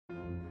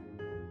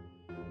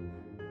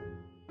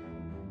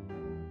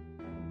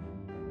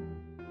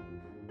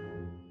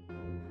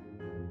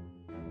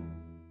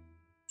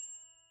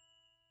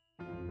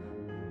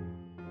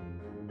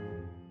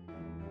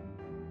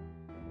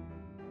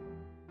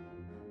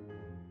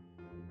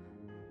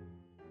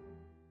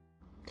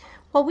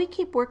While we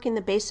keep working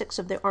the basics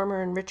of the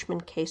Armour and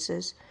Richmond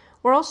cases,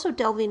 we're also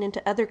delving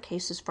into other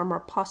cases from our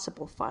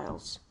possible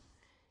files.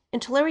 In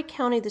Tulare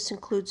County, this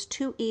includes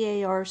 2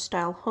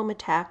 EAR-style home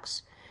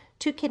attacks,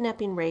 2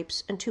 kidnapping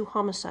rapes, and 2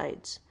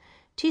 homicides.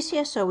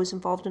 TCSO is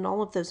involved in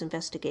all of those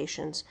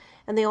investigations,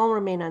 and they all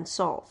remain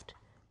unsolved.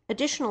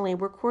 Additionally,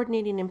 we're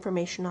coordinating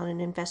information on an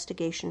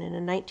investigation in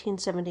a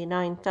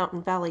 1979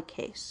 Fountain Valley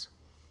case.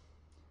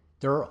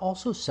 There are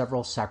also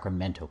several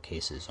Sacramento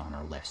cases on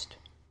our list.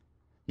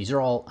 These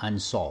are all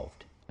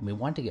unsolved, and we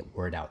want to get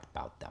word out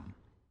about them.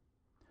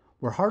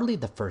 We're hardly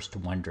the first to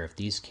wonder if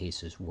these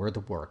cases were the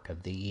work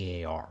of the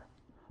EAR,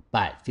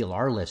 but feel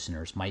our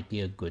listeners might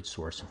be a good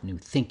source of new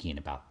thinking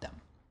about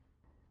them.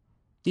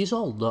 These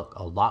all look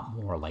a lot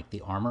more like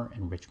the Armour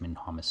and Richmond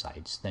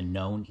homicides than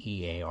known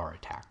EAR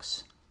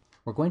attacks.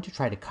 We're going to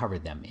try to cover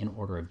them in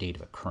order of date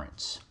of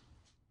occurrence.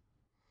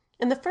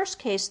 In the first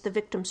case, the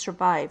victim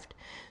survived,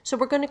 so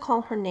we're going to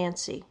call her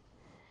Nancy.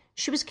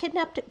 She was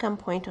kidnapped at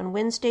gunpoint on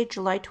Wednesday,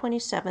 July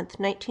 27,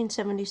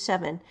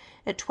 1977,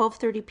 at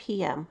 12:30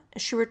 p.m.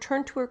 as she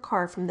returned to her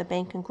car from the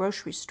bank and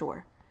grocery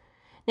store.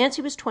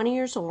 Nancy was 20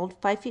 years old,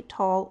 5 feet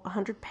tall,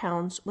 100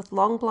 pounds, with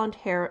long blonde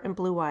hair and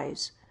blue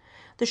eyes.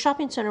 The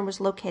shopping center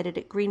was located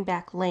at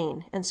Greenback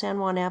Lane and San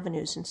Juan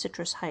Avenues in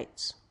Citrus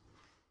Heights.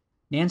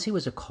 Nancy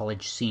was a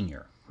college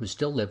senior who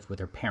still lived with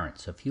her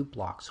parents a few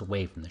blocks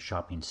away from the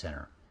shopping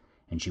center,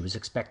 and she was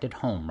expected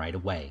home right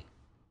away.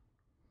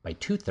 By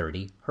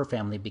 2:30, her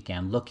family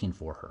began looking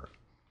for her,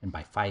 and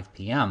by 5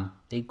 p.m.,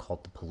 they'd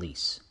called the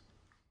police.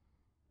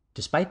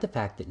 Despite the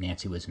fact that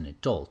Nancy was an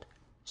adult,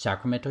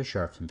 Sacramento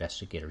Sheriff's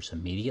investigators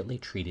immediately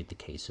treated the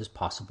case as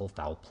possible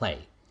foul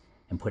play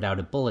and put out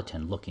a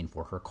bulletin looking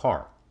for her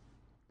car.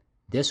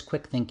 This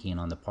quick thinking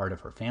on the part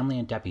of her family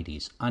and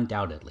deputies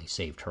undoubtedly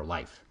saved her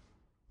life.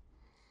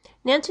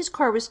 Nancy's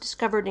car was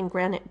discovered in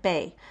Granite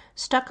Bay,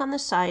 stuck on the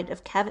side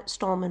of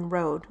Cavett-Stallman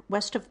Road,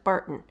 west of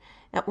Barton,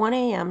 at 1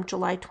 a.m.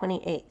 July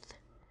 28th.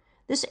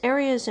 This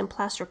area is in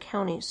Placer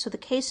County, so the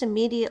case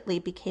immediately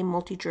became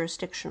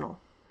multi-jurisdictional.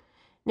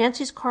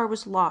 Nancy's car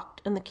was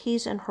locked, and the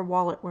keys and her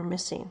wallet were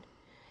missing.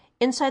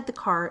 Inside the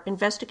car,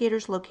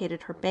 investigators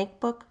located her bank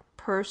book,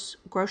 purse,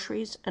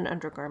 groceries, and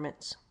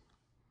undergarments.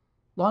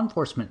 Law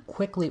enforcement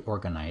quickly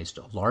organized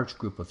a large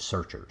group of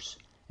searchers,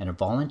 and a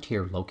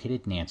volunteer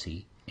located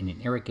Nancy in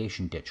an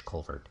irrigation ditch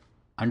culvert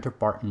under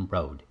Barton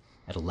Road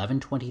at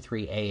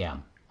 11:23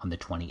 a.m. on the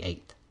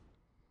 28th.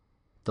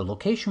 The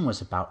location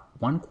was about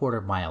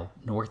 1/4 mile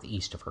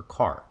northeast of her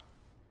car.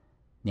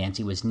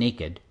 Nancy was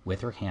naked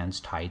with her hands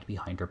tied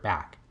behind her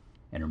back,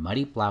 and her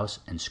muddy blouse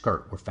and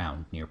skirt were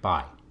found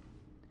nearby.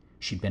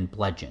 She'd been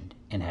bludgeoned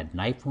and had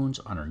knife wounds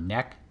on her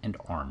neck and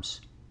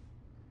arms.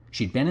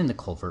 She'd been in the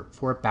culvert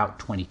for about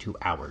 22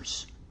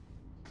 hours.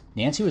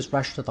 Nancy was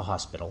rushed to the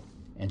hospital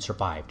and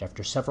survived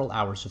after several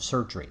hours of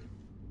surgery.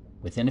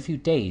 Within a few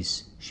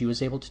days, she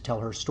was able to tell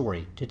her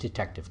story to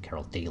Detective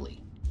Carol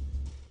Daly.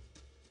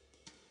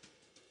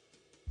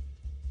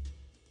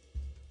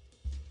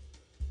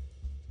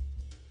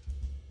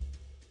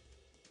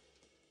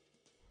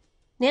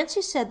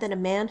 Nancy said that a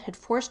man had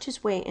forced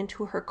his way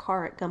into her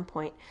car at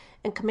gunpoint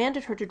and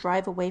commanded her to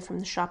drive away from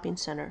the shopping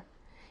center.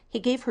 He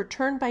gave her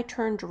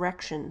turn-by-turn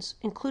directions,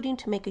 including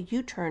to make a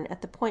U-turn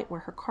at the point where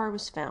her car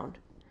was found.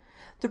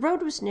 The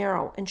road was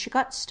narrow, and she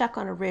got stuck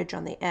on a ridge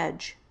on the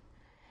edge.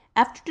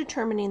 After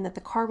determining that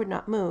the car would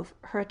not move,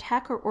 her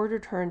attacker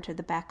ordered her into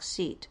the back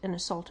seat and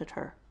assaulted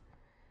her.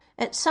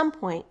 At some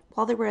point,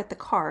 while they were at the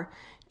car,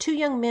 2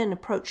 young men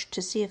approached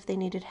to see if they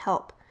needed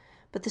help,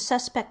 but the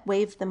suspect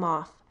waved them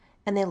off,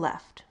 and they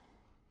left.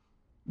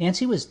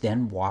 Nancy was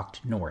then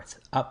walked north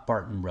up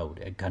Barton Road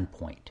at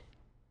gunpoint.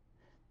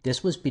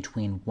 This was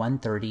between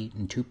 1:30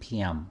 and 2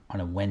 p.m. on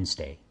a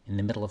Wednesday in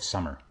the middle of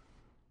summer.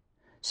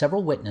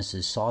 Several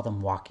witnesses saw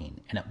them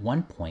walking, and at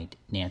one point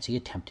Nancy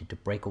attempted to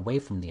break away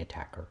from the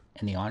attacker,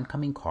 and the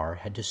oncoming car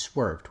had to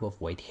swerve to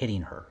avoid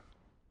hitting her.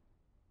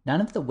 None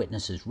of the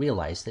witnesses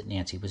realized that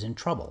Nancy was in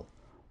trouble,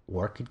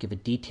 or could give a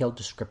detailed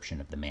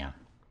description of the man.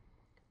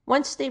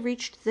 Once they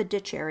reached the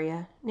ditch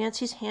area,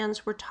 Nancy's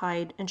hands were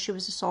tied and she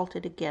was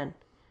assaulted again.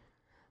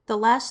 The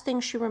last thing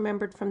she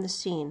remembered from the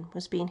scene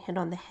was being hit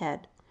on the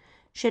head.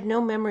 She had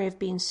no memory of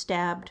being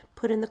stabbed,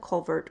 put in the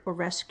culvert, or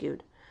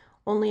rescued,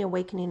 only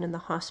awakening in the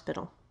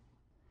hospital.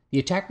 The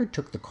attacker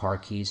took the car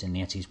keys and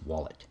Nancy's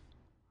wallet.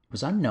 It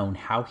was unknown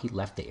how he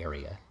left the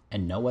area,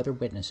 and no other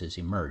witnesses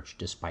emerged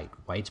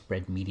despite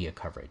widespread media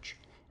coverage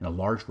and a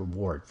large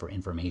reward for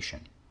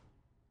information.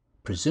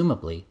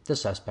 Presumably, the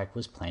suspect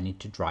was planning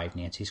to drive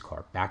Nancy's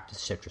car back to the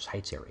Citrus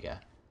Heights area,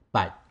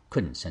 but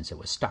couldn't since it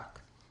was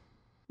stuck.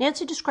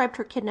 Nancy described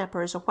her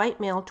kidnapper as a white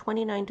male,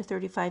 29 to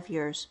 35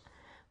 years,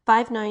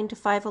 5'9" to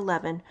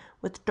 5'11",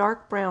 with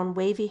dark brown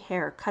wavy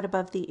hair cut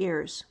above the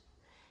ears.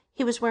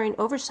 He was wearing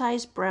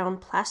oversized brown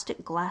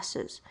plastic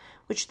glasses,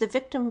 which the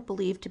victim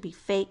believed to be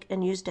fake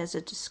and used as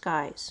a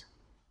disguise.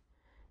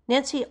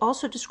 Nancy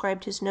also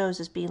described his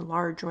nose as being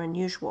large or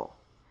unusual.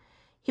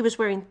 He was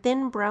wearing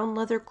thin brown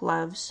leather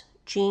gloves,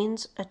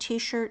 jeans, a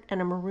t-shirt,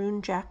 and a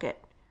maroon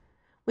jacket.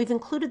 We've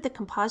included the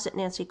composite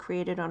Nancy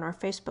created on our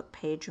Facebook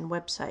page and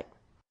website.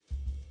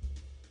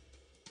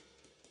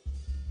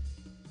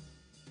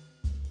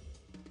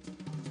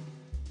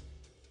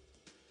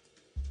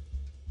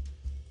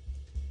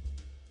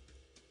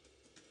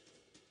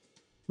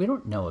 We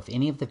don't know if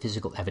any of the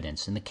physical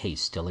evidence in the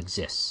case still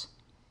exists.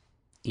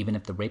 Even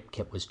if the rape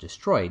kit was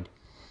destroyed,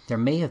 there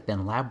may have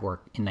been lab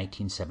work in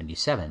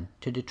 1977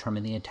 to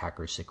determine the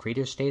attacker's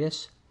secretor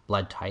status,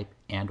 blood type,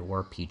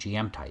 and/or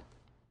PGM type.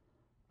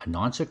 A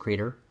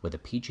non-secretor with a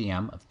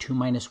PGM of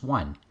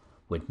 2-1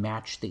 would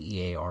match the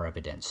EAR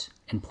evidence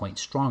and point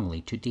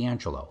strongly to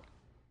DeAngelo.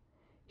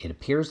 It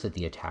appears that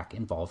the attack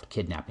involved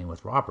kidnapping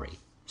with robbery,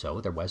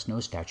 so there was no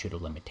statute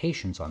of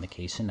limitations on the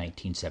case in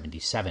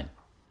 1977.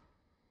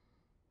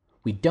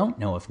 We don't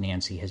know if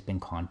Nancy has been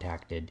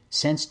contacted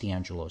since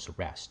DeAngelo's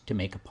arrest to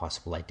make a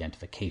possible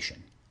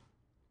identification.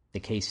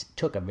 The case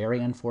took a very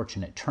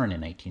unfortunate turn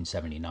in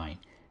 1979, and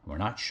we're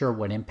not sure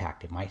what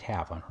impact it might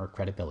have on her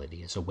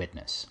credibility as a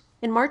witness.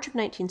 In March of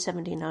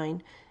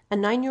 1979, a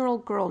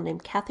 9-year-old girl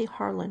named Kathy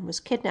Harlan was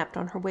kidnapped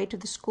on her way to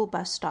the school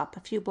bus stop a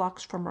few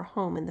blocks from her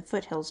home in the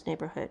Foothills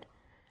neighborhood.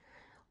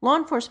 Law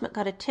enforcement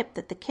got a tip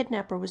that the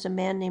kidnapper was a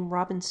man named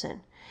Robinson,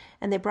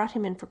 and they brought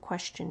him in for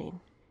questioning.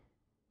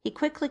 He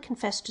quickly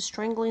confessed to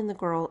strangling the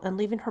girl and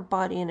leaving her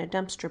body in a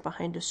dumpster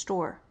behind a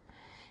store.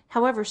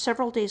 However,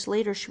 several days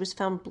later she was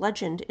found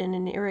bludgeoned in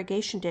an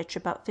irrigation ditch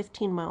about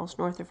 15 miles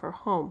north of her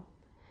home.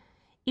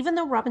 Even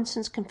though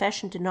Robinson's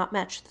confession did not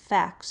match the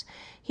facts,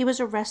 he was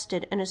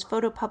arrested and his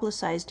photo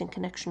publicized in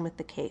connection with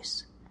the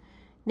case.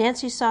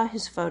 Nancy saw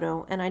his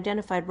photo and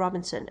identified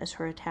Robinson as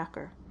her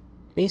attacker.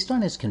 Based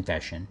on his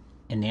confession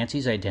and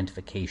Nancy's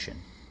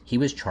identification, he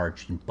was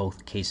charged in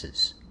both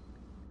cases.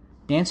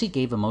 Nancy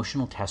gave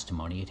emotional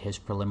testimony at his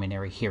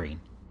preliminary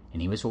hearing,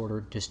 and he was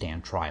ordered to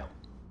stand trial.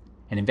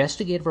 An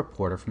investigative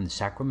reporter from the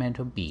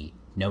Sacramento Bee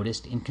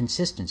noticed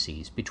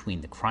inconsistencies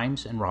between the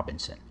crimes and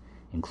Robinson,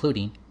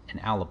 including an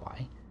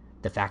alibi,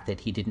 the fact that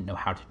he didn't know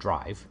how to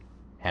drive,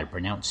 had a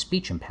pronounced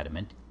speech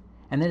impediment,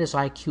 and that his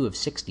IQ of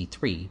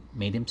 63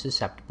 made him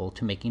susceptible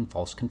to making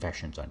false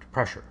confessions under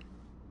pressure.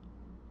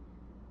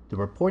 The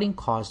reporting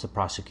caused the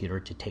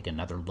prosecutor to take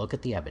another look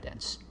at the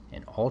evidence,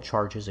 and all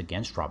charges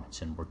against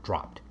Robinson were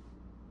dropped.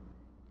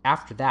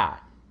 After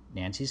that,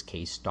 Nancy's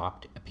case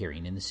stopped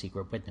appearing in the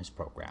secret witness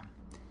program,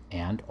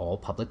 and all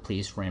public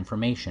pleas for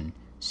information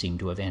seemed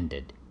to have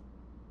ended.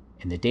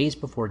 In the days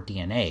before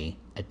DNA,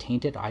 a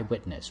tainted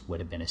eyewitness would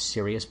have been a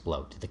serious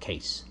blow to the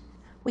case.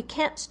 We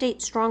can't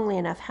state strongly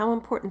enough how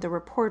important the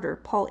reporter,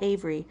 Paul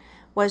Avery,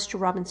 was to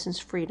Robinson's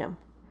freedom.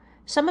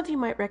 Some of you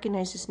might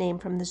recognize his name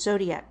from the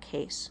Zodiac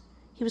case.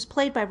 He was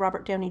played by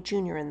Robert Downey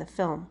Jr. in the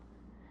film.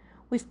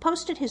 We've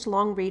posted his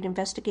long-read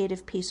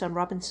investigative piece on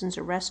Robinson's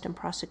arrest and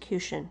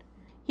prosecution.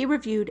 He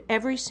reviewed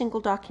every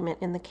single document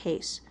in the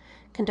case,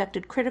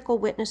 conducted critical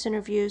witness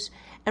interviews,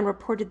 and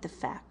reported the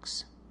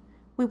facts.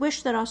 We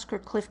wish that Oscar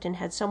Clifton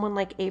had someone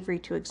like Avery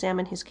to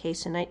examine his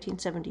case in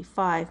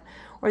 1975,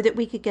 or that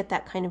we could get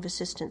that kind of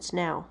assistance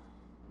now.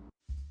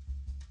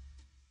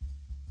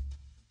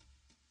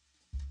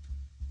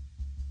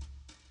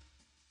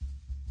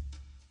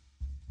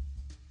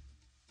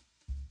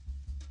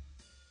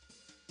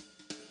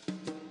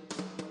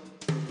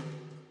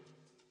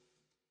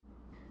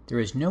 There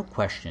is no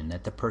question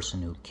that the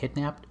person who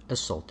kidnapped,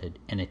 assaulted,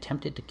 and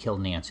attempted to kill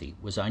Nancy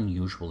was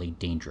unusually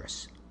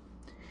dangerous.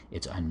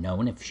 It's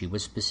unknown if she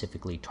was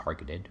specifically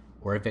targeted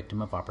or a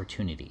victim of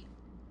opportunity,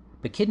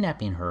 but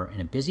kidnapping her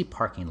in a busy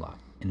parking lot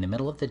in the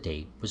middle of the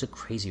day was a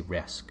crazy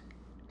risk.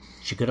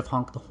 She could have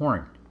honked the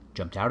horn,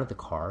 jumped out of the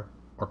car,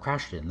 or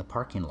crashed it in the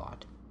parking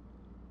lot.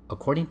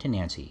 According to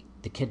Nancy,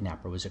 the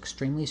kidnapper was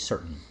extremely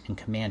certain and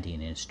commanding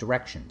in his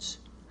directions,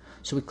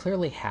 so he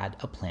clearly had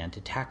a planned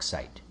attack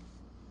site.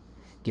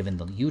 Given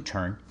the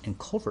U-turn and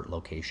culvert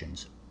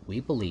locations, we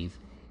believe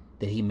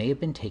that he may have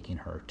been taking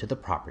her to the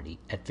property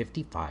at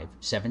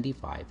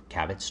 5575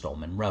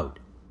 Cabot-Stolman Road.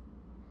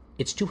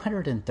 It's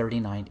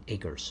 239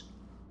 acres,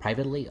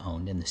 privately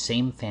owned in the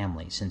same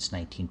family since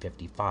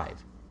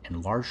 1955,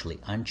 and largely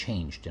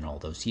unchanged in all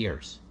those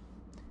years.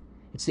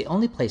 It's the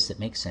only place that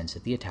makes sense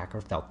if the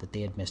attacker felt that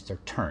they had missed their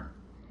turn,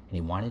 and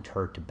he wanted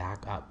her to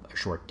back up a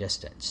short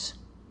distance.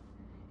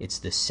 It's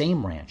the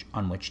same ranch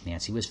on which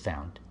Nancy was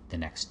found the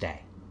next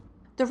day.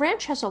 The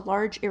ranch has a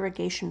large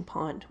irrigation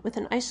pond with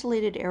an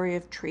isolated area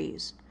of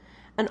trees,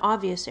 an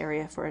obvious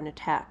area for an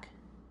attack.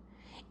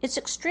 It's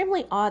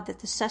extremely odd that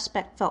the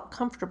suspect felt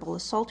comfortable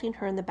assaulting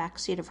her in the back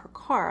seat of her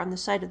car on the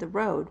side of the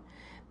road,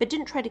 but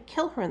didn't try to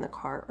kill her in the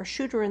car or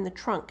shoot her in the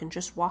trunk and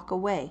just walk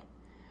away.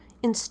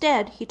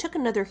 Instead, he took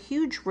another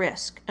huge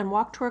risk and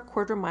walked her a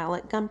quarter mile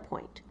at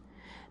gunpoint.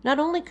 Not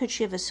only could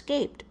she have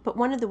escaped, but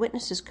one of the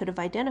witnesses could have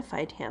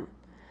identified him.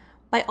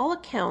 By all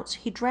accounts,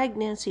 he dragged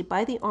Nancy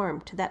by the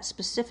arm to that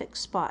specific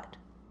spot.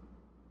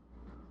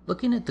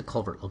 Looking at the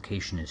culvert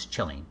location is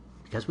chilling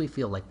because we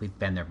feel like we've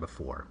been there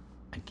before,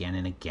 again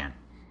and again.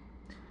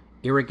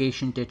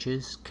 Irrigation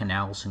ditches,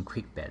 canals, and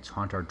creek beds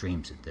haunt our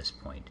dreams at this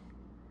point.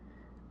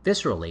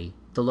 Viscerally,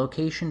 The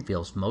location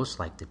feels most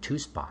like the two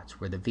spots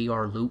where the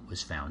VR loot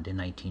was found in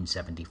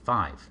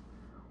 1975,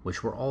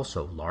 which were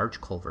also large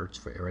culverts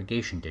for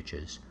irrigation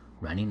ditches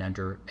running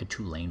under a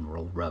two-lane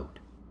rural road.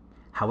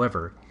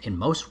 However, in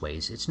most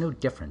ways it's no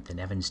different than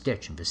Evans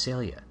Ditch in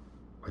Visalia,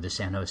 or the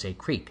San Jose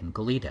Creek in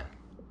Goleta,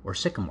 or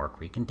Sycamore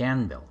Creek in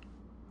Danville.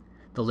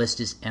 The list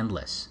is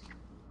endless.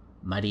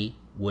 Muddy,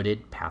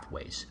 wooded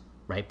pathways,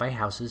 right by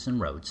houses and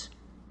roads,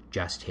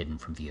 just hidden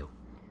from view.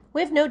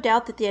 We have no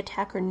doubt that the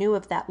attacker knew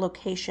of that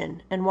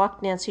location and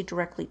walked Nancy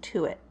directly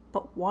to it,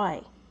 but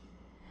why?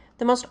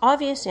 The most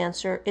obvious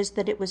answer is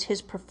that it was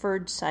his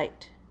preferred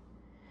site.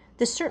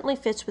 This certainly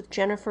fits with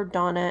Jennifer,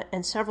 Donna,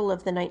 and several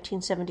of the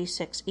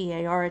 1976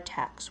 EAR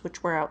attacks,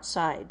 which were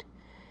outside.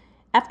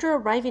 After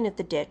arriving at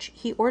the ditch,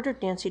 he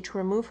ordered Nancy to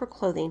remove her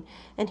clothing,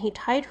 and he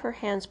tied her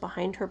hands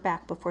behind her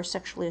back before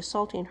sexually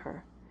assaulting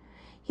her.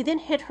 He then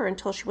hit her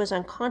until she was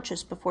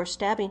unconscious before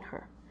stabbing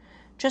her.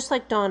 Just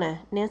like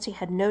Donna, Nancy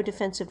had no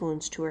defensive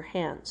wounds to her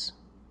hands.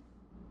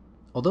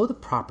 Although the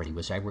property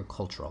was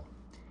agricultural,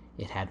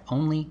 it had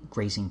only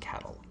grazing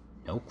cattle,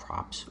 no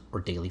crops or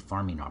daily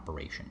farming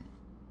operation.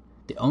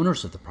 The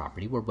owners of the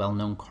property were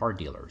well-known car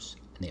dealers,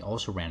 and they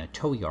also ran a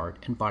tow yard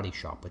and body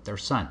shop with their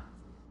son.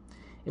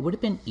 It would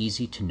have been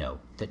easy to know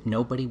that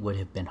nobody would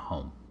have been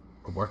home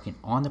or working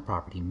on the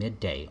property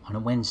midday on a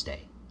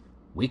Wednesday.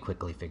 We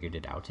quickly figured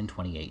it out in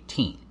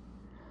 2018.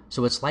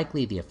 So it's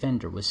likely the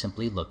offender was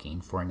simply looking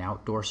for an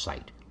outdoor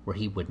site where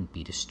he wouldn't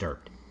be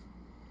disturbed.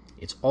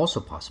 It's also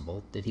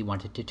possible that he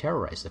wanted to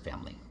terrorize the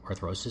family or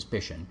throw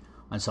suspicion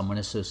on someone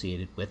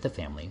associated with the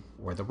family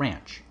or the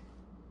ranch.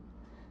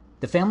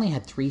 The family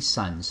had 3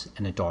 sons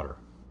and a daughter.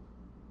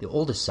 The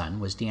oldest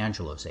son was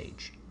D'Angelo's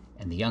age,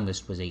 and the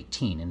youngest was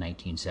 18 in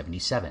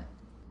 1977.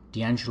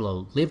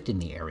 D'Angelo lived in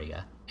the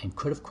area and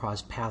could have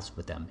crossed paths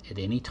with them at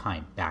any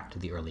time back to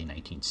the early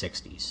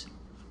 1960s.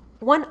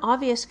 One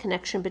obvious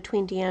connection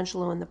between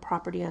D'Angelo and the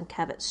property on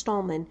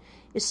Cavett-Stallman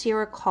is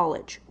Sierra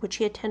College, which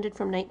he attended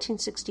from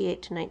 1968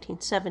 to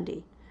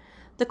 1970.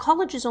 The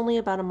college is only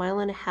about 1.5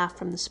 miles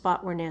from the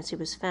spot where Nancy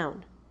was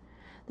found.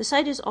 The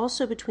site is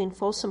also between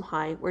Folsom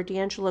High, where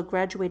D'Angelo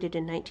graduated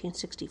in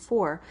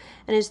 1964,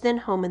 and is then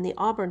home in the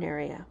Auburn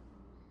area.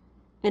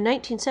 In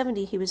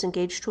 1970, he was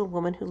engaged to a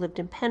woman who lived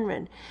in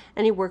Penryn,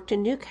 and he worked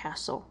in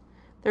Newcastle.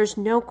 There's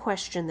no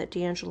question that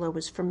D'Angelo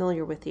was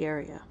familiar with the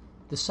area.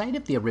 The site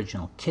of the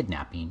original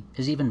kidnapping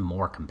is even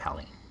more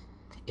compelling.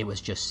 It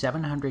was just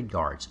 700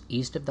 yards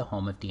east of the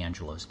home of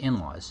D'Angelo's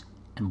in-laws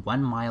and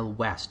 1 mile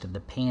west of the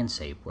Pay and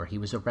Save where he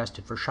was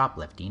arrested for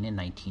shoplifting in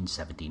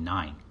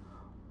 1979,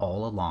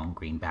 all along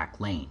Greenback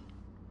Lane.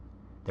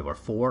 There were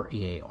 4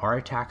 EAR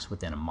attacks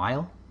within a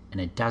mile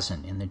and a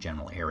dozen in the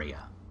general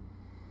area.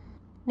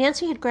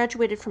 Nancy had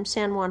graduated from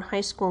San Juan High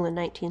School in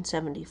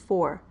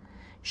 1974.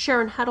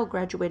 Sharon Huddle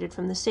graduated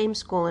from the same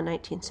school in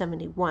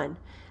 1971,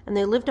 and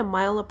they lived a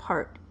mile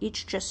apart,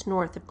 each just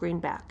north of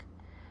Greenback.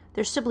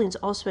 Their siblings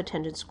also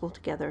attended school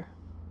together.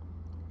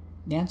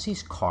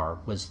 Nancy's car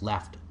was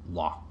left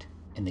locked,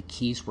 and the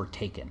keys were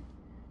taken,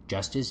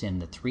 just as in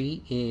the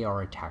 3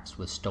 EAR attacks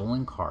with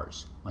stolen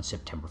cars on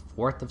September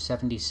 4th of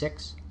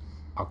 76,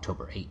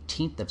 October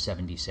 18th of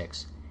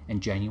 76,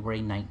 and January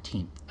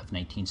 19th of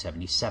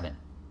 1977.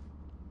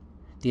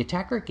 The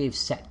attacker gave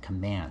set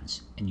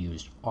commands and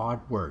used odd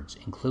words,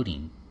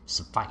 including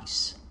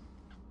suffice.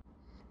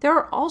 There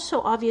are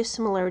also obvious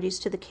similarities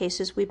to the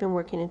cases we've been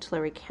working in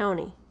Tulare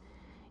County.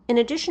 In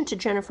addition to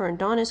Jennifer and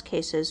Donna's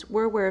cases,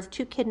 we're aware of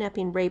 2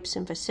 kidnapping rapes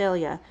in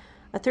Visalia,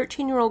 a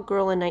 13-year-old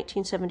girl in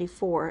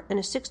 1974 and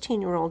a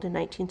 16-year-old in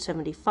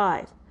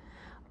 1975.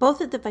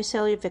 Both of the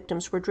Visalia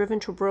victims were driven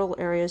to rural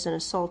areas and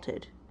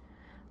assaulted.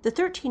 The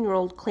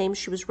 13-year-old claims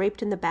she was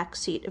raped in the back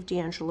seat of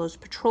D'Angelo's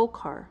patrol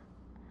car.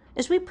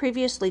 As we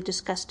previously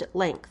discussed at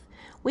length,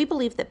 we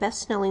believe that Beth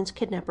Snelling's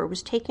kidnapper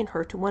was taking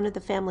her to one of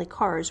the family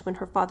cars when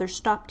her father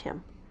stopped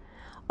him.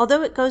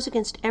 Although it goes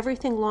against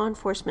everything law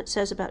enforcement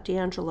says about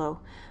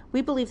D'Angelo,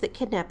 we believe that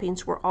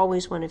kidnappings were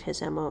always one of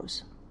his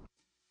MOs.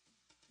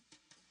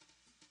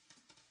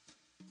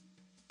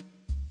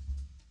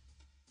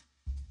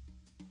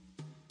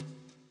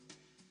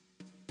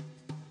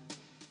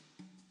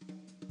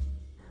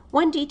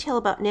 One detail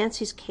about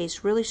Nancy's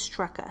case really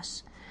struck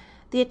us.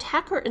 The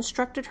attacker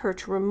instructed her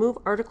to remove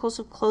articles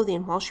of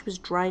clothing while she was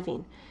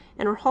driving,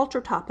 and her halter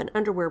top and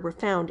underwear were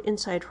found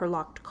inside her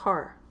locked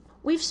car.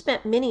 We've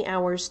spent many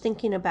hours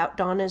thinking about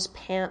Donna's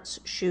pants,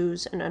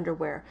 shoes, and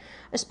underwear,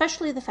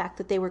 especially the fact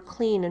that they were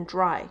clean and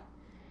dry.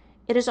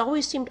 It has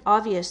always seemed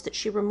obvious that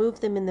she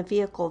removed them in the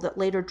vehicle that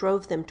later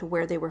drove them to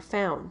where they were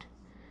found.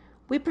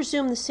 We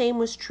presume the same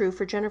was true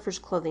for Jennifer's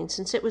clothing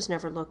since it was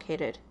never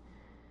located.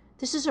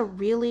 This is a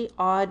really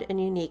odd and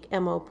unique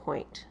MO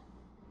point.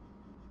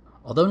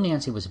 Although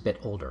Nancy was a bit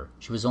older,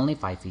 she was only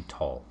 5 feet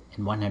tall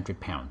and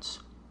 100 pounds,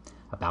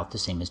 about the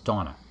same as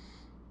Donna.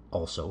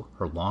 Also,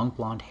 her long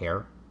blonde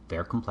hair,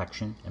 fair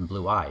complexion, and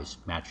blue eyes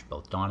matched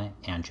both Donna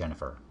and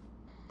Jennifer.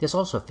 This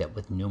also fit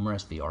with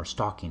numerous VR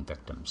stalking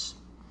victims.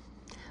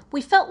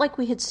 We felt like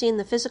we had seen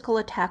the physical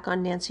attack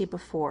on Nancy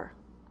before,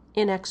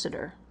 in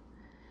Exeter.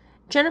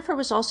 Jennifer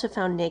was also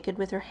found naked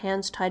with her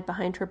hands tied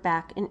behind her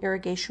back in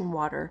irrigation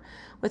water,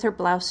 with her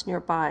blouse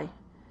nearby.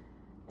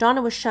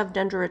 Donna was shoved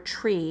under a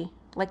tree,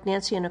 like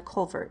Nancy in a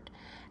culvert,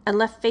 and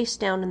left face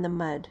down in the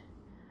mud.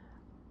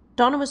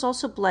 Donna was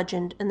also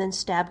bludgeoned and then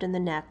stabbed in the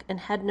neck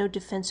and had no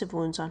defensive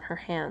wounds on her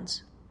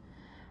hands.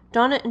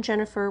 Donna and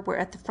Jennifer were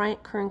at the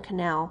Frank Kern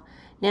Canal.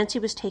 Nancy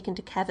was taken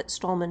to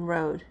Cavett-Stallman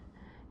Road.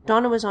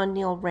 Donna was on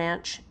Neal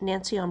Ranch,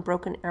 Nancy on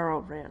Broken Arrow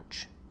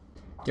Ranch.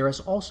 There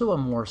is also a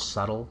more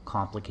subtle,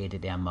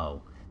 complicated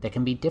MO that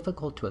can be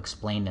difficult to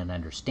explain and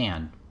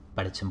understand,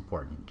 but it's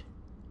important.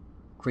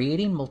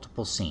 Creating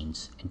multiple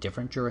scenes in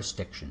different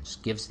jurisdictions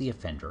gives the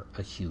offender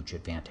a huge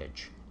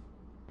advantage.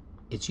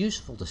 It's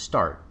useful to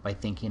start by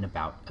thinking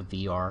about a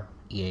VR,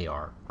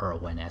 EAR, or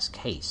ONS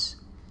case.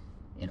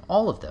 In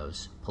all of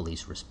those,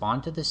 police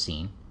respond to the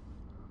scene,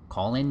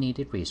 call in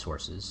needed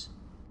resources,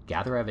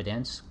 gather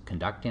evidence,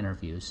 conduct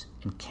interviews,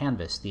 and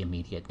canvass the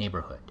immediate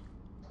neighborhood.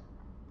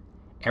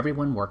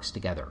 Everyone works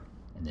together,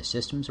 and the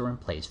systems are in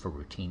place for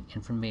routine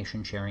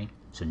information sharing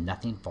so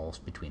nothing falls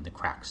between the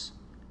cracks.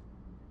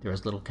 There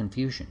is little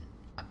confusion.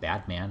 A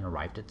bad man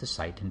arrived at the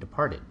site and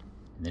departed,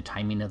 and the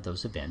timing of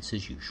those events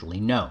is usually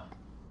known.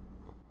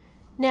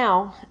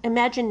 Now,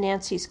 imagine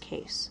Nancy's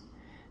case.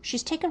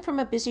 She's taken from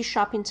a busy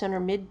shopping center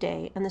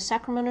midday, and the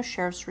Sacramento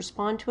sheriffs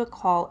respond to a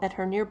call at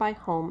her nearby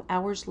home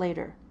hours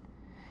later.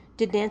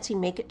 Did Nancy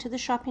make it to the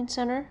shopping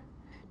center?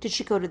 Did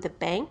she go to the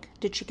bank?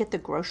 Did she get the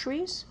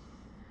groceries?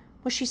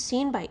 Was she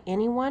seen by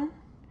anyone?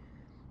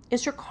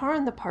 Is her car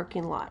in the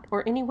parking lot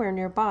or anywhere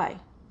nearby?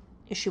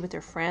 Is she with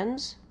her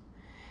friends?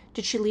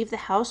 Did she leave the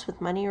house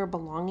with money or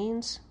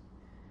belongings?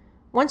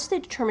 Once they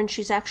determine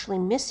she's actually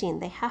missing,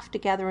 they have to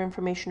gather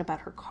information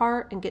about her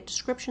car and get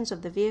descriptions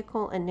of the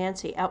vehicle and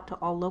Nancy out to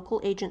all local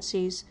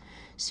agencies,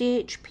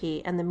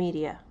 CHP, and the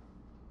media.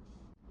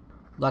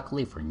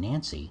 Luckily for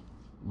Nancy,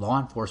 law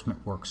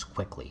enforcement works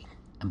quickly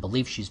and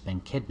believes she's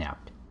been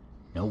kidnapped.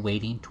 No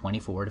waiting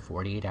 24 to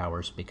 48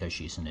 hours because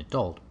she's an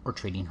adult or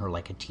treating her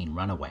like a teen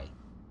runaway.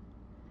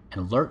 An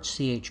alert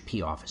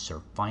CHP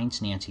officer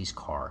finds Nancy's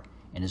car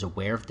and is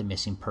aware of the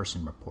missing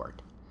person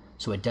report,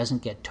 so it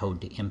doesn't get towed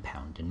to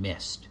impound and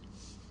missed.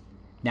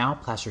 Now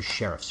Placer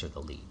sheriffs are the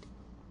lead,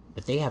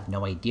 but they have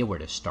no idea where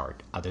to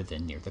start other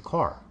than near the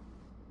car.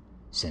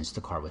 Since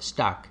the car was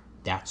stuck,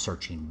 that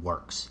searching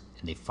works,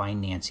 and they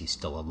find Nancy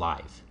still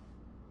alive.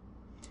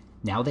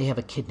 Now they have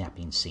a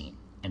kidnapping scene,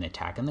 an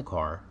attack in the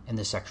car, and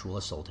the sexual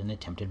assault and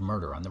attempted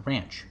murder on the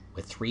ranch,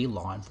 with 3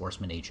 law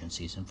enforcement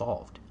agencies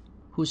involved.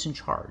 Who's in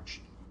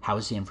charge? How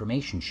is the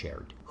information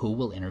shared? Who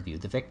will interview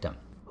the victim?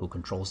 Who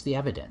controls the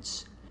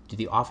evidence? Do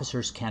the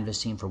officers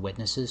canvassing for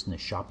witnesses in the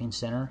shopping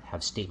center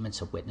have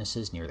statements of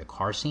witnesses near the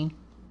car scene?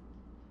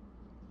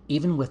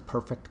 Even with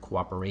perfect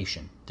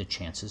cooperation, the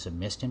chances of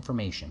missed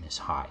information is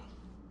high.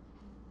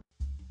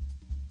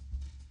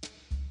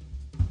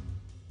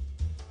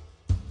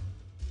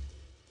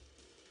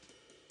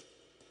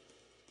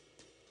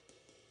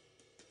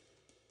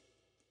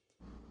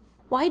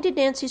 Why did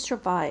Nancy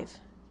survive?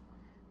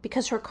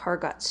 Because her car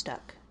got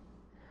stuck.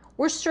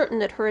 We're certain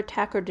that her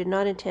attacker did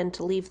not intend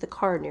to leave the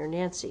car near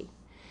Nancy.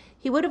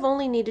 He would have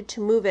only needed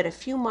to move it a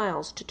few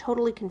miles to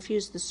totally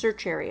confuse the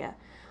search area,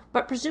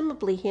 but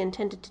presumably he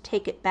intended to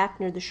take it back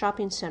near the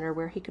shopping center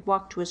where he could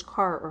walk to his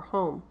car or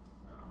home.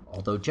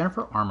 Although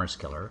Jennifer Armour's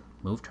killer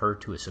moved her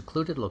to a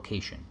secluded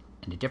location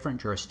in a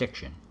different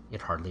jurisdiction,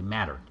 it hardly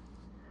mattered.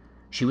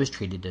 She was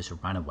treated as a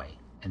runaway,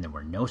 and there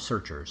were no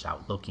searchers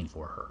out looking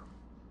for her.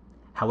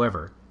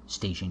 However,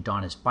 staging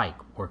Donna's bike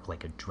worked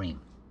like a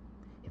dream.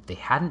 If they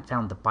hadn't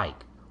found the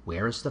bike,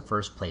 where is the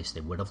first place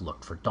they would have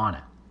looked for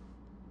Donna?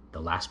 The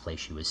last place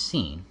she was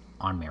seen,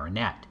 on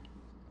Marinette.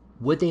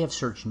 Would they have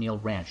searched Neal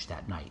Ranch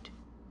that night?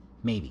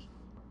 Maybe.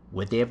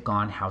 Would they have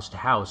gone house to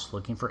house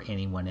looking for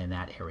anyone in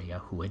that area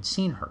who had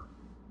seen her?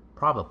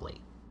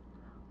 Probably.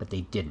 But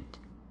they didn't.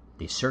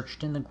 They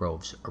searched in the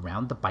groves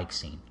around the bike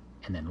scene,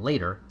 and then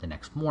later, the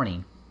next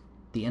morning,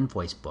 the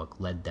invoice book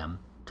led them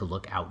to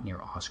look out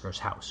near Oscar's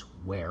house,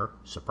 where,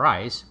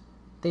 surprise,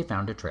 they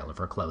found a trail of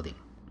her clothing.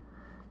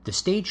 The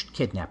staged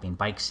kidnapping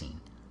bike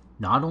scene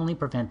not only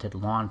prevented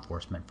law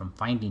enforcement from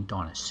finding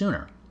Donna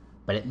sooner,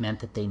 but it meant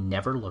that they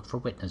never looked for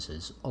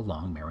witnesses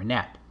along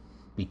Marinette,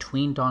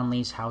 between Don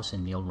Lee's house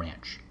and Neal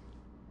Ranch.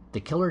 The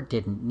killer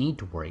didn't need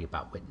to worry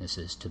about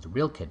witnesses to the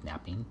real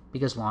kidnapping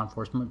because law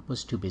enforcement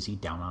was too busy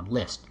down on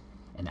List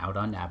and out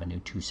on Avenue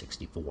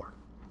 264.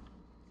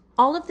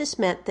 All of this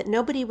meant that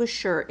nobody was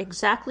sure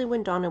exactly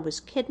when Donna was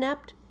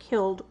kidnapped,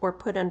 killed, or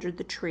put under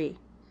the tree.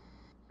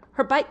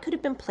 Her bike could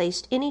have been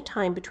placed any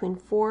time between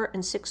 4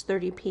 and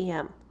 6:30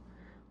 p.m.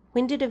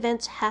 When did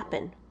events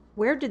happen?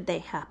 Where did they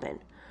happen?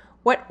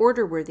 What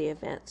order were the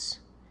events?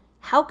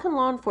 How can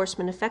law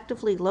enforcement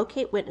effectively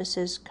locate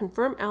witnesses,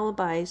 confirm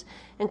alibis,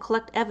 and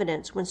collect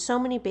evidence when so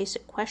many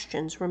basic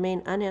questions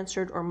remain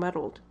unanswered or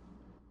muddled?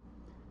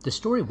 The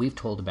story we've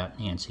told about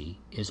Nancy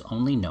is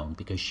only known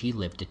because she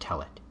lived to tell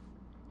it.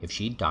 If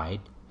she'd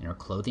died and her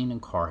clothing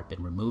and car had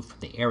been removed from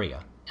the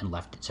area and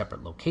left at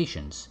separate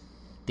locations,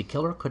 the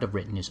killer could have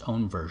written his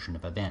own version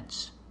of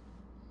events.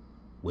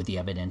 Would the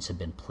evidence have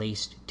been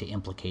placed to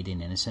implicate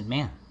an innocent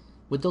man?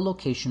 Would the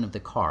location of the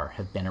car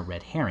have been a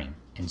red herring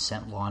and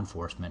sent law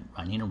enforcement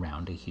running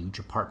around a huge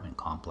apartment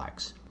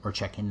complex or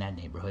checking that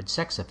neighborhood's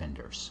sex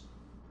offenders?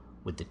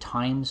 Would the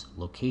times,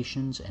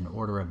 locations, and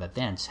order of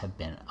events have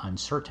been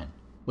uncertain?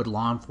 Would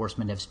law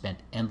enforcement have spent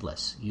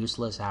endless,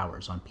 useless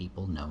hours on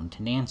people known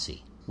to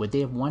Nancy? Would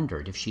they have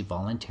wondered if she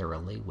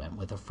voluntarily went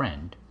with a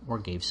friend or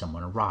gave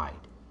someone a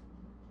ride?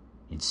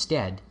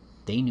 Instead,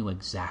 they knew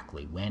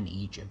exactly when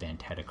each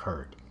event had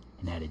occurred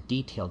and had a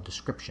detailed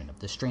description of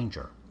the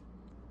stranger.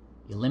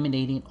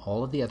 Eliminating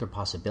all of the other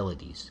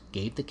possibilities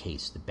gave the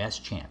case the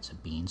best chance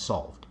of being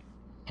solved,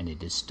 and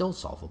it is still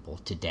solvable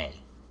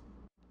today.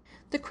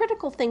 The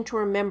critical thing to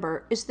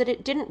remember is that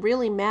it didn't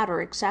really matter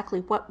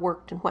exactly what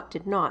worked and what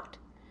did not.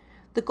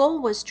 The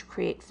goal was to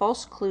create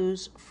false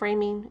clues,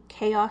 framing,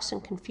 chaos,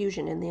 and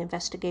confusion in the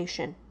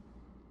investigation.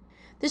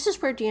 This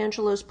is where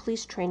DeAngelo's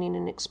police training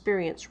and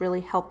experience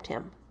really helped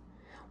him.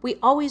 We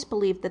always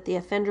believed that the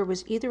offender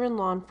was either in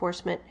law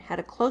enforcement, had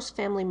a close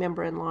family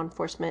member in law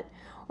enforcement,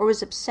 or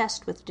was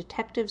obsessed with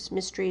detectives,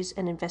 mysteries,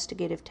 and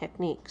investigative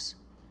techniques.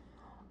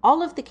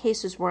 All of the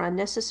cases were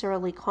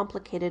unnecessarily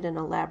complicated and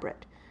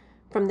elaborate,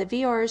 from the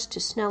VRs to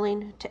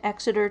Snelling to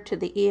Exeter to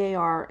the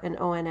EAR and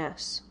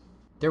ONS.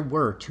 There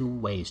were two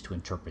ways to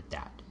interpret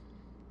that.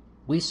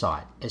 We saw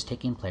it as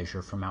taking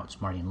pleasure from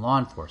outsmarting law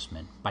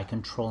enforcement by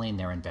controlling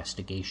their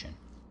investigation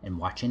and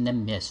watching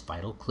them miss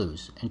vital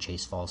clues and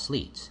chase false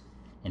leads,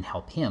 and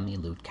help him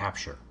elude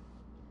capture.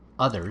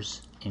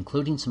 Others,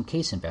 including some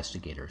case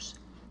investigators,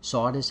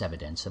 saw it as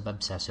evidence of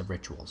obsessive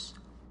rituals,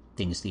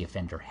 things the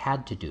offender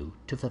had to do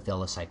to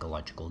fulfill a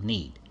psychological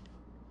need.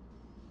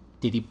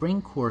 Did he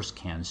bring Coors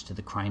cans to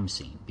the crime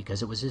scene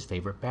because it was his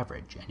favorite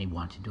beverage and he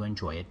wanted to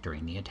enjoy it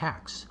during the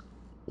attacks?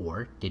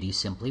 Or did he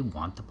simply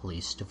want the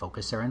police to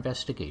focus their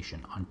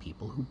investigation on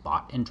people who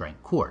bought and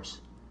drank Coors?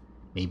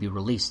 Maybe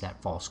release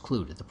that false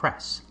clue to the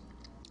press.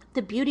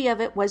 The beauty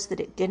of it was that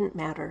it didn't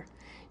matter.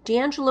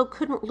 DeAngelo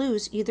couldn't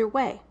lose either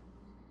way.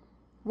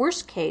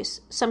 Worst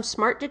case, some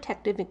smart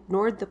detective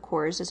ignored the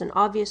Coors as an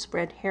obvious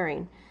red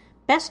herring.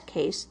 Best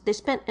case, they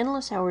spent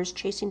endless hours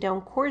chasing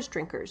down Coors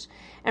drinkers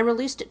and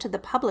released it to the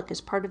public as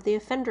part of the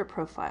offender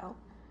profile.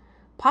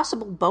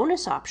 Possible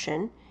bonus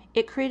option,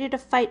 it created a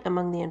fight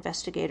among the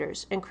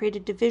investigators and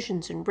created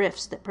divisions and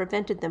rifts that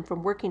prevented them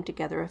from working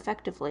together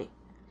effectively.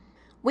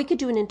 We could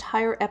do an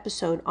entire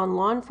episode on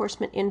law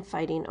enforcement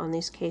infighting on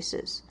these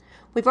cases.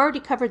 We've already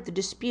covered the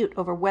dispute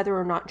over whether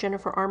or not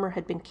Jennifer Armour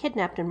had been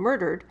kidnapped and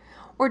murdered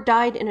or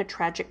died in a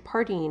tragic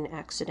partying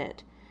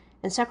accident,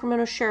 and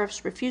Sacramento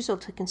Sheriff's refusal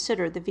to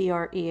consider the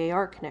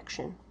VR-EAR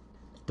connection.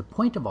 The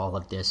point of all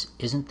of this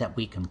isn't that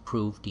we can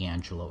prove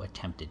DeAngelo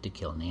attempted to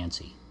kill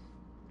Nancy.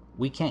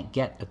 We can't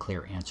get a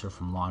clear answer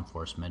from law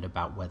enforcement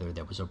about whether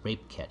there was a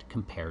rape kit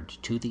compared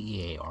to the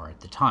EAR at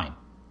the time,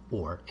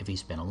 or if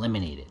he's been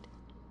eliminated.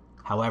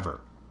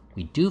 However,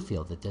 we do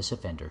feel that this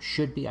offender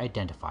should be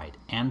identified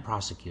and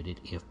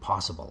prosecuted if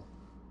possible.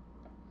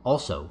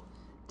 Also,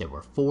 there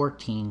were 4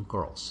 teen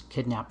girls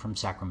kidnapped from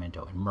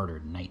Sacramento and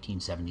murdered in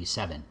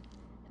 1977,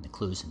 and the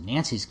clues in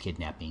Nancy's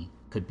kidnapping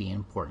could be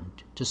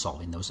important to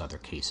solving those other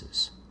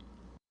cases.